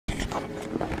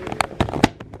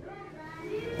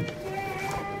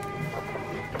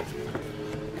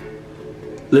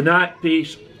The Night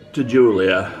Piece to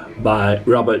Julia by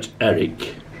Robert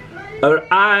Herrick. Her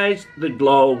eyes the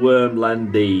glowworm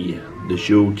lend thee, the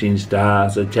shooting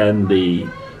stars attend thee,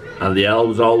 and the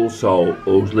elves also,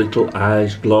 whose little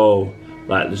eyes glow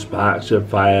like the sparks of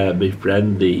fire,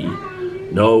 befriend thee.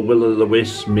 No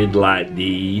will-o'-the-wisp mid-light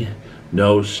thee,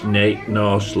 no snake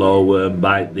nor slow worm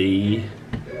bite thee,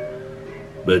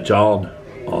 but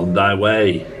on thy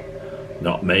way,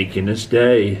 not making a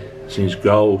stay, since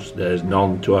ghost there's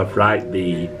none to affright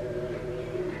thee.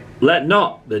 Let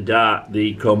not the dark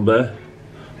thee cumber,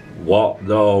 what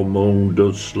though moon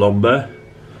does slumber,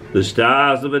 the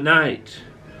stars of the night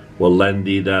will lend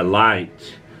thee their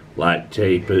light, like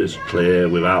tapers clear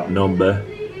without number.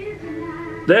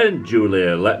 Then,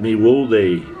 Julia, let me woo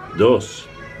thee, thus,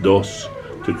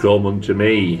 to come unto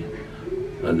me,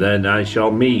 and then I shall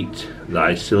meet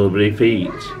thy silvery feet,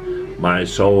 my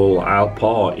soul I'll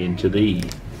pour into thee.